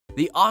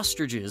The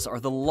ostriches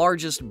are the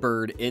largest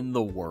bird in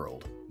the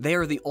world. They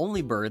are the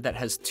only bird that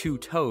has 2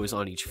 toes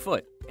on each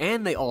foot,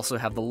 and they also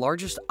have the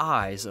largest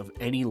eyes of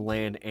any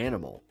land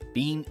animal,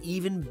 being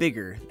even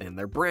bigger than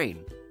their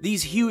brain.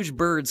 These huge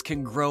birds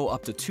can grow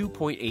up to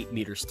 2.8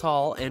 meters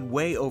tall and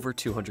weigh over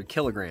 200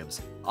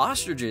 kilograms.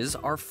 Ostriches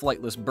are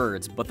flightless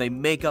birds, but they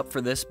make up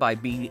for this by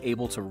being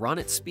able to run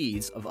at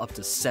speeds of up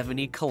to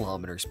 70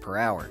 kilometers per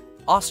hour.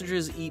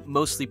 Ostriches eat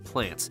mostly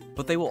plants,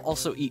 but they will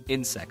also eat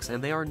insects,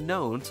 and they are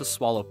known to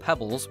swallow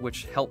pebbles,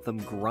 which help them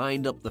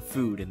grind up the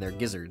food in their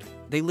gizzard.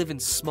 They live in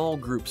small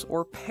groups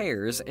or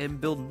pairs and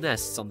build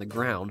nests on the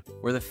ground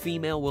where the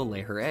female will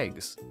lay her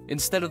eggs.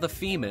 Instead of the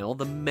female,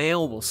 the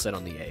male will sit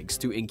on the eggs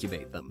to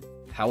incubate them.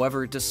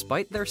 However,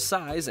 despite their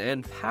size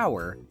and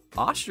power,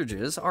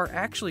 ostriches are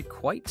actually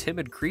quite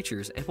timid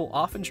creatures and will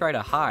often try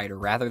to hide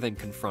rather than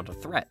confront a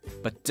threat.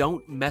 But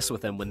don't mess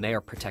with them when they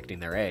are protecting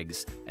their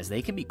eggs, as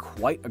they can be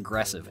quite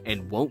aggressive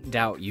and won't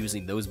doubt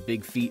using those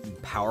big feet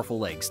and powerful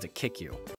legs to kick you.